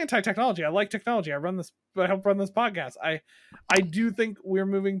 I'm not anti-technology. I like technology. I help run this podcast. I do think we're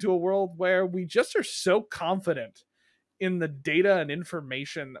moving to a world where we just are so confident in the data and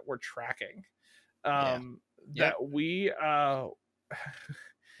information that we're tracking, that we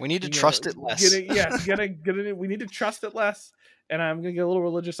need to trust it less. We need to trust it less. And I'm gonna get a little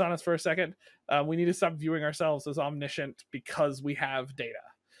religious on us for a second. We need to stop viewing ourselves as omniscient because we have data.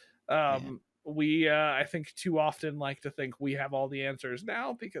 We I think too often like to think we have all the answers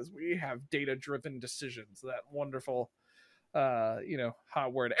now because we have data-driven decisions. That wonderful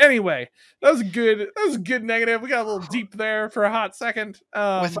hot word. Anyway, that was a good negative. We got a little deep there for a hot second.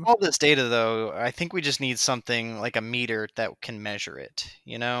 With all this data though, I think we just need something like a meter that can measure it,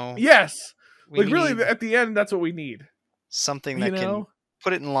 Yes. Really at the end, that's what we need. Something that can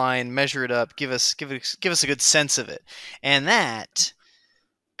put it in line, measure it up, give us a good sense of it. And that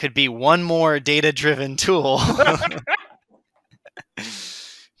could be one more data-driven tool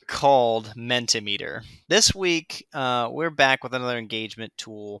called Mentimeter. This week, we're back with another engagement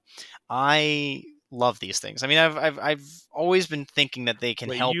tool. I love these things. I mean, I've always been thinking that they can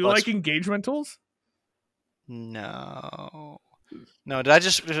help us. You like engagement tools? No. Was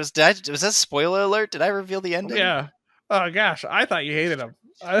that spoiler alert? Did I reveal the ending? Yeah. Oh gosh, I thought you hated them.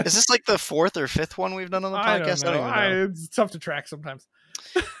 Is this like the 4th or 5th one we've done on the podcast? I don't know. It's tough to track sometimes.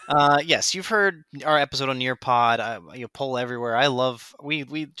 Yes, you've heard our episode on Nearpod. You poll everywhere.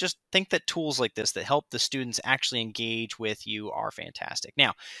 We just think that tools like this that help the students actually engage with you are fantastic.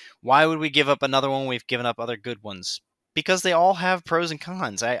 Now, why would we give up another one? We've given up other good ones because they all have pros and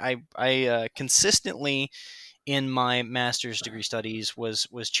cons. I consistently in my master's degree studies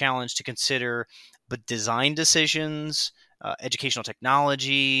was challenged to consider but design decisions, educational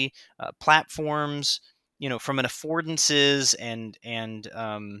technology, platforms, from an affordances and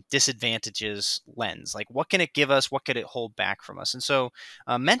disadvantages lens. Like, what can it give us? What could it hold back from us? And so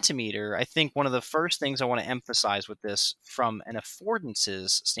Mentimeter, I think one of the first things I want to emphasize with this from an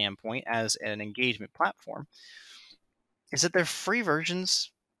affordances standpoint as an engagement platform is that their free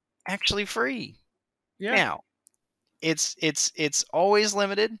version's actually free. Yeah. Now, it's always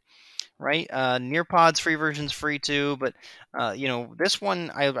limited, right? Nearpod's free version's free too, but this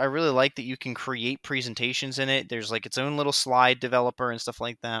one I really like that you can create presentations in it. There's like its own little slide developer and stuff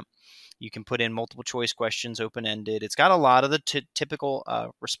like that. You can put in multiple choice questions, open ended. It's got a lot of the typical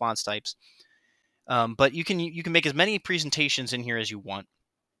response types, but you can make as many presentations in here as you want.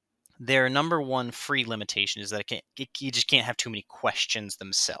 Their number one free limitation is that you just can't have too many questions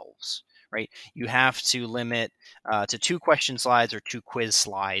themselves, right? You have to limit to 2 question slides or 2 quiz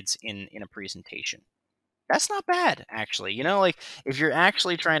slides in a presentation. That's not bad, actually. Like if you're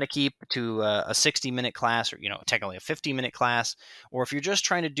actually trying to keep to a 60-minute class, or technically a 50-minute class, or if you're just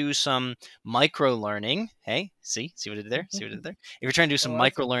trying to do some micro learning, hey, see what I did there? See what I did there? If you're trying to do some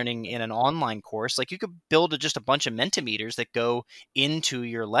micro learning in an online course, like you could build just a bunch of Mentimeters that go into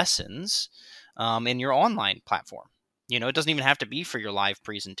your lessons in your online platform. It doesn't even have to be for your live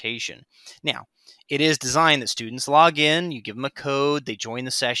presentation. Now, it is designed that students log in, you give them a code, they join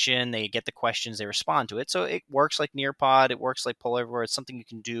the session, they get the questions, they respond to it. So it works like Nearpod, it works like Poll Everywhere. It's something you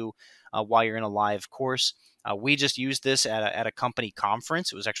can do while you're in a live course. We just used this at a company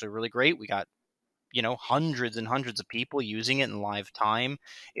conference. It was actually really great. We got hundreds and hundreds of people using it in live time.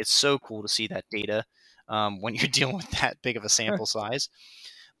 It's so cool to see that data when you're dealing with that big of a sample size.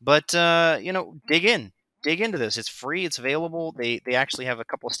 But dig into this. It's free. It's available. They actually have a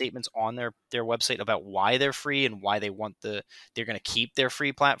couple of statements on their website about why they're free and why they're going to keep their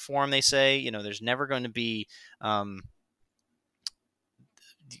free platform. They say, there's never going to be,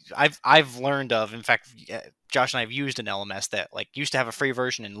 I've learned of, in fact, Josh and I have used an LMS that used to have a free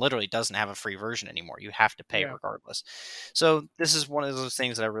version and literally doesn't have a free version anymore. You have to pay regardless. So this is one of those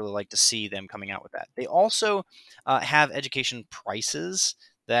things that I really like to see them coming out with that. They also have education prices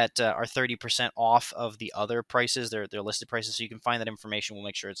that are 30% off of the other prices. They're listed prices, so you can find that information. We'll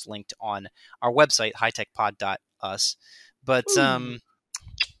make sure it's linked on our website, hightechpod.us. But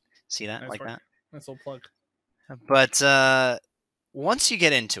see that? Nice like work. That? Nice little plug. But once you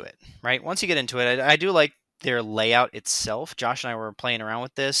get into it, right? I do like their layout itself. Josh and I were playing around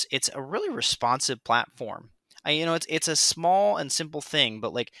with this. It's a really responsive platform. It's a small and simple thing,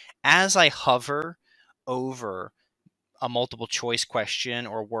 but as I hover over a multiple choice question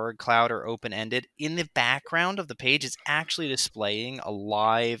or word cloud or open-ended, in the background of the page, it's actually displaying a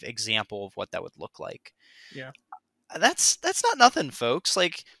live example of what that would look like. Yeah. That's not nothing, folks.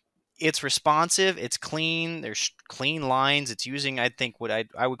 It's responsive, it's clean, there's clean lines. It's using, I think, what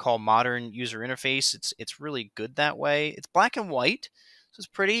I would call modern user interface. It's really good that way. It's black and white, so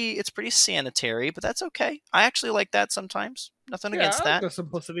it's pretty sanitary, but that's okay. I actually like that sometimes. Nothing against that. The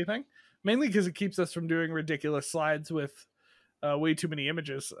simplicity thing. Mainly because it keeps us from doing ridiculous slides with way too many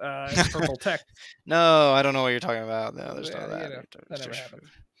images and purple text. No, I don't know what you're talking about. No, there's not that. That never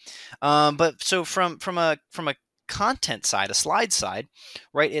happens. But so from a content side, a slide side,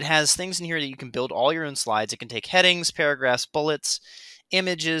 right? It has things in here that you can build all your own slides. It can take headings, paragraphs, bullets,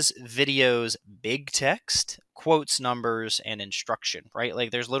 images, videos, big text, quotes, numbers, and instruction,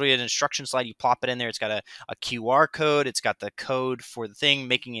 right? There's literally an instruction slide. You plop it in there. It's got a QR code. It's got the code for the thing,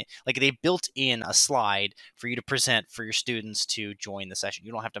 making it they built in a slide for you to present for your students to join the session.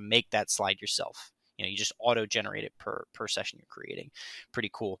 You don't have to make that slide yourself. You just auto-generate it per session you're creating.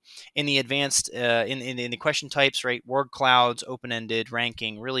 Pretty cool. In the advanced, in the question types, right? Word clouds, open-ended,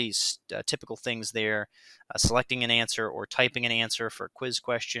 ranking, really typical things there. Selecting an answer or typing an answer for a quiz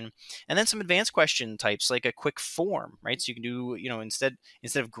question, and then some advanced question types like a quick form, right? So you can do, instead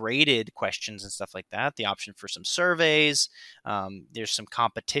of graded questions and stuff like that, the option for some surveys. There's some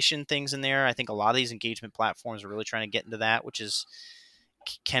competition things in there. I think a lot of these engagement platforms are really trying to get into that, which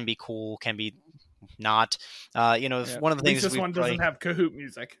can be cool, can be not. One of the things this one doesn't have Kahoot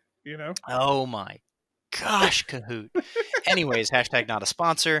music. Oh my gosh, Kahoot. Anyways, hashtag not a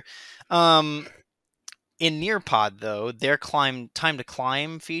sponsor. In Nearpod, though, their time to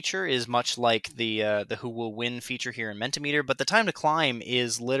climb feature is much like the Who Will Win feature here in Mentimeter, but the time to climb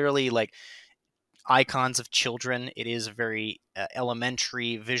is literally icons of children. It is a very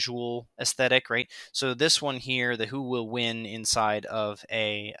elementary visual aesthetic, right? So this one here, the Who Will Win inside of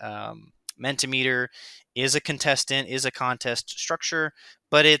a Mentimeter, is a contestant, is a contest structure,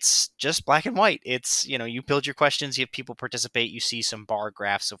 but it's just black and white. It's, you build your questions, you have people participate, you see some bar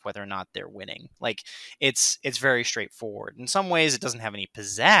graphs of whether or not they're winning. It's very straightforward. In some ways, it doesn't have any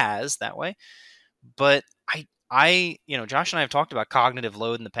pizzazz that way, but Josh and I have talked about cognitive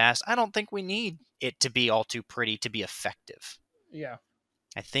load in the past. I don't think we need it to be all too pretty to be effective. Yeah.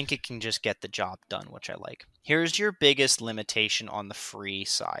 I think it can just get the job done, which I like. Here's your biggest limitation on the free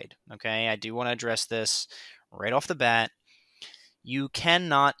side. Okay, I do want to address this right off the bat. You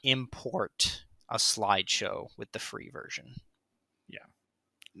cannot import a slideshow with the free version. Yeah.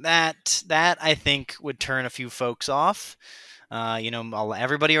 that I think would turn a few folks off.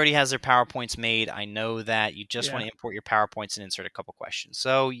 Everybody already has their PowerPoints made. I know that you just want to import your PowerPoints and insert a couple questions.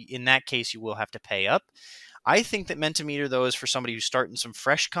 So in that case, you will have to pay up. I think that Mentimeter, though, is for somebody who's starting some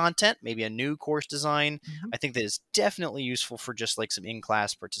fresh content, maybe a new course design. Mm-hmm. I think that is definitely useful for just like some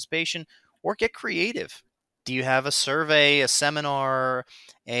in-class participation, or get creative. Do you have a survey, a seminar,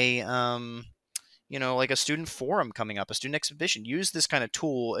 like a student forum coming up, a student exhibition? Use this kind of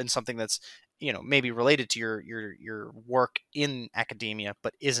tool in something that's, maybe related to your work in academia,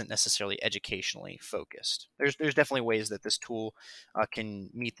 but isn't necessarily educationally focused. There's definitely ways that this tool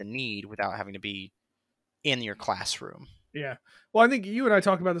can meet the need without having to be in your classroom. Yeah. Well, I think you and I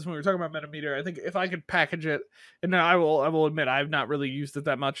talked about this when we were talking about Mentimeter. I think if I could package it, and now I will admit I've not really used it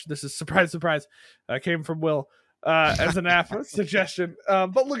that much. This is surprise, came from Will as an app suggestion.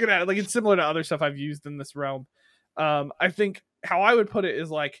 But looking at it, like, it's similar to other stuff I've used in this realm. I think how I would put it is,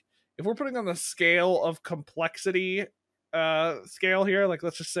 like, if we're putting on the scale of complexity scale here, like,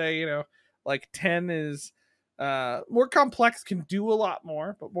 let's just say, like 10 is more complex, can do a lot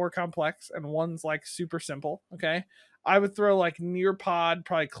more, but more complex, and one's like super simple. Okay, I would throw like Nearpod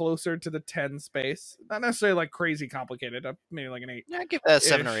probably closer to the 10 space, not necessarily like crazy complicated, maybe like an 8. Yeah, give that a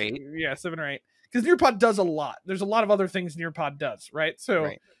 7 or 8. Yeah, 7 or 8, because Nearpod does a lot. There's a lot of other things Nearpod does, right? So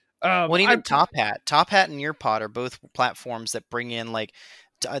right. Even Top Hat and Nearpod are both platforms that bring in, like,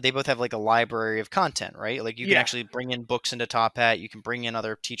 they both have like a library of content, right? Like, you can actually bring in books into Top Hat. You can bring in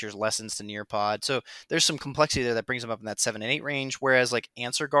other teachers' lessons to Nearpod. So there's some complexity there that brings them up in that 7 and 8 range. Whereas like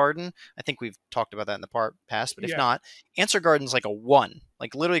Answer Garden, I think we've talked about that in the past, but if not, Answer Garden's like a 1.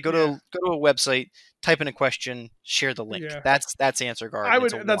 Like, literally go to a website, type in a question, share the link. Yeah. That's Answer Garden.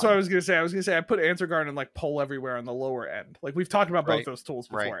 That's what I was gonna say. I put Answer Garden in like Poll Everywhere on the lower end. Like, we've talked about both those tools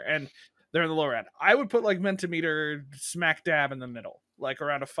before, and they're in the lower end. I would put like Mentimeter smack dab in the middle, like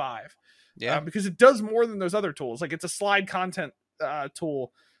around a 5. Yeah, because it does more than those other tools. Like, it's a slide content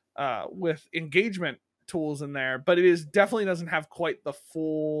tool with engagement tools in there, but it definitely doesn't have quite the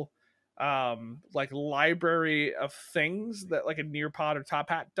full like library of things that like a Nearpod or Top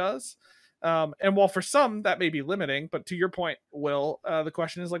Hat does. And while for some that may be limiting, but to your point, Will, the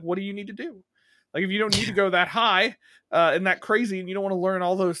question is, like, what do you need to do? Like, if you don't need to go that high and that crazy, and you don't want to learn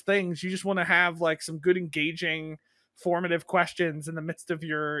all those things, you just want to have like some good, engaging, formative questions in the midst of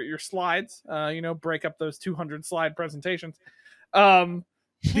your slides. Break up those 200 slide presentations. The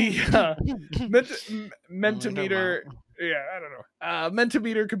Mentimeter, I don't know.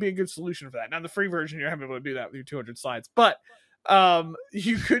 Mentimeter could be a good solution for that. Now, the free version, you're not able to do that with your 200 slides, but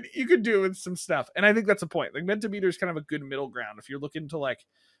you could do it with some stuff, and I think that's the point. Like, Mentimeter is kind of a good middle ground if you're looking to like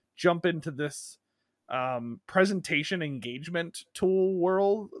jump into this presentation engagement tool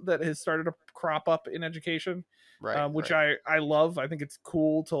world that has started to crop up in education, which I love. I think it's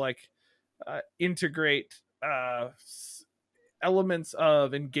cool to like integrate elements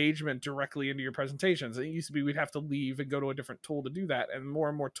of engagement directly into your presentations. It used to be we'd have to leave and go to a different tool to do that, and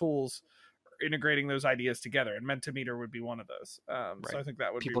more tools are integrating those ideas together, and Mentimeter would be one of those. So I think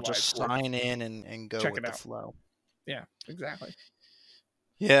that would people be just sign in and go with the flow. Yeah, exactly.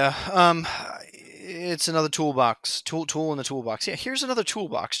 Yeah, it's another tool in the toolbox. Yeah, here's another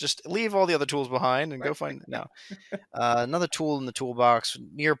toolbox. Just leave all the other tools behind and go find another tool in the toolbox.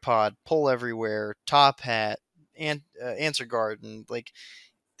 Nearpod, Poll Everywhere, Top Hat, and Answer Garden. Like,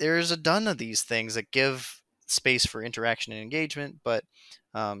 there's a ton of these things that give space for interaction and engagement. But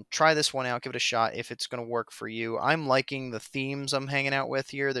try this one out. Give it a shot if it's going to work for you. I'm liking the themes I'm hanging out with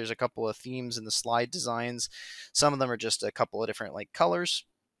here. There's a couple of themes in the slide designs. Some of them are just a couple of different like colors.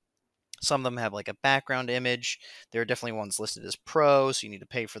 Some of them have like a background image. There are definitely ones listed as pro, so you need to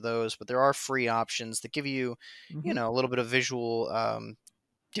pay for those. But there are free options that give you, a little bit of visual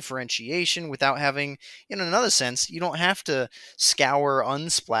differentiation without having, in another sense, you don't have to scour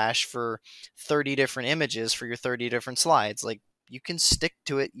Unsplash for 30 different images for your 30 different slides. Like, you can stick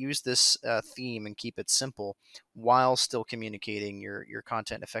to it, use this theme, and keep it simple while still communicating your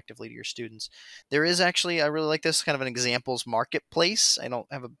content effectively to your students. There is actually, I really like this, kind of an examples marketplace. I don't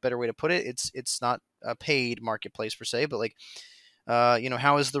have a better way to put it. It's not a paid marketplace per se, but like,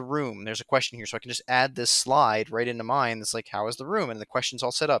 how is the room? There's a question here, so I can just add this slide right into mine. That's like, how is the room? And the question's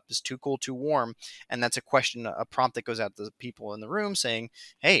all set up. Is too cold, too warm? And that's a question, a prompt that goes out to the people in the room saying,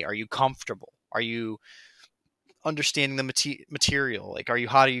 hey, are you comfortable? Are you understanding the material? Like, are you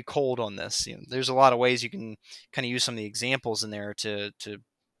hot, are you cold on this? There's a lot of ways you can kind of use some of the examples in there to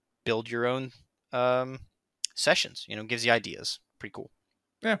build your own sessions. Gives you ideas. Pretty cool.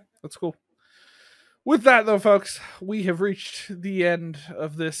 Yeah, that's cool. With that, though, folks, we have reached the end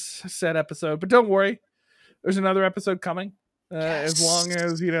of this said episode. But don't worry, there's another episode coming. as long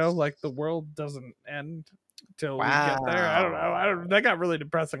as, you know, like the world doesn't end till we get there. I don't know. That got really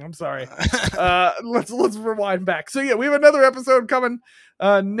depressing. I'm sorry. Let's rewind back. So yeah, we have another episode coming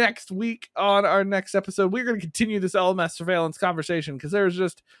next week. On our next episode, we're going to continue this LMS surveillance conversation because there's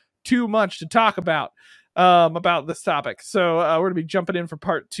just too much to talk about this topic. So we're going to be jumping in for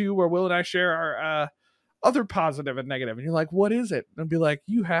part 2, where Will and I share our other positive and negative. And you're like, what is it? And I'll be like,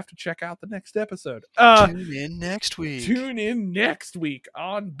 you have to check out the next episode. Tune in next week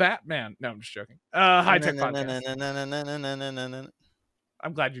On Batman. No, I'm just joking. High Tech Podcast.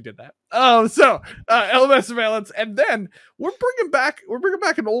 I'm glad you did that. So LMS surveillance, and then we're bringing back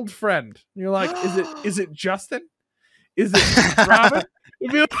an old friend. And you're like, is it Justin? Is it Robin?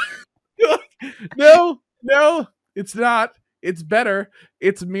 You're like, no, it's not. It's better.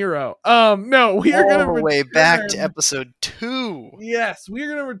 It's Miro. No, we are going to way back to episode 2. Yes, we are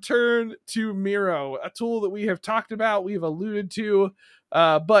going to return to Miro, a tool that we have talked about, we've alluded to,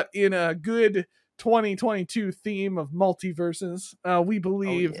 but in a good 2022 theme of multiverses. We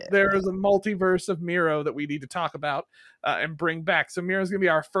believe there is a multiverse of Miro that we need to talk about and bring back. So Miro is going to be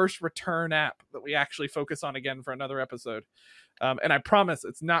our first return app that we actually focus on again for another episode. And I promise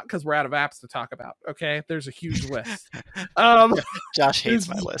it's not because we're out of apps to talk about. Okay, there's a huge list. Josh hates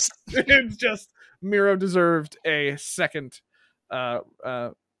my list. It's just Miro deserved a second. I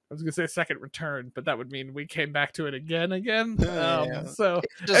was gonna say second return, but that would mean we came back to it again. So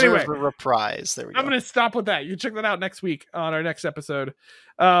anyway, a reprise. There we go. I'm gonna stop with that. You check that out next week on our next episode.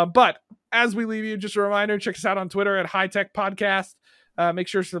 But as we leave you, just a reminder: check us out on Twitter at High Tech Podcast. Make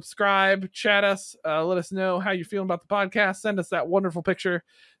sure to subscribe, chat us, let us know how you're feeling about the podcast. Send us that wonderful picture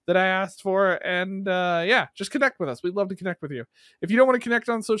that I asked for. And just connect with us. We'd love to connect with you. If you don't want to connect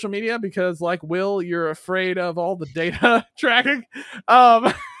on social media because, like Will, you're afraid of all the data tracking,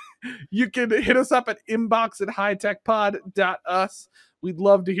 you can hit us up at inbox@hightechpod.us. We'd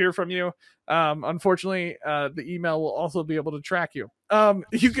love to hear from you. Unfortunately, the email will also be able to track you.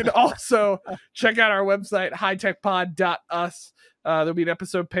 You can also check out our website, hightechpod.us. There'll be an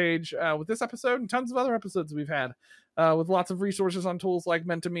episode page with this episode and tons of other episodes we've had with lots of resources on tools like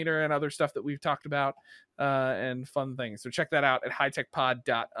Mentimeter and other stuff that we've talked about and fun things. So check that out at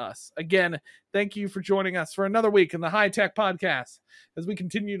hightechpod.us. Again, thank you for joining us for another week in the High Tech Podcast as we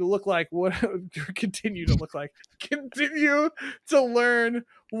continue to learn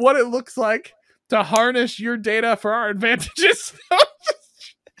what it looks like to harness your data for our advantages.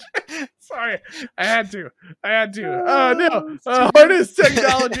 Sorry, I had to. Harness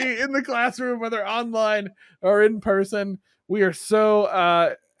technology in the classroom, whether online or in person. We are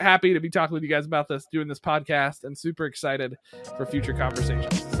so happy to be talking with you guys about this, doing this podcast, and super excited for future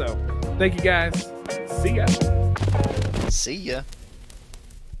conversations. So thank you guys. See ya.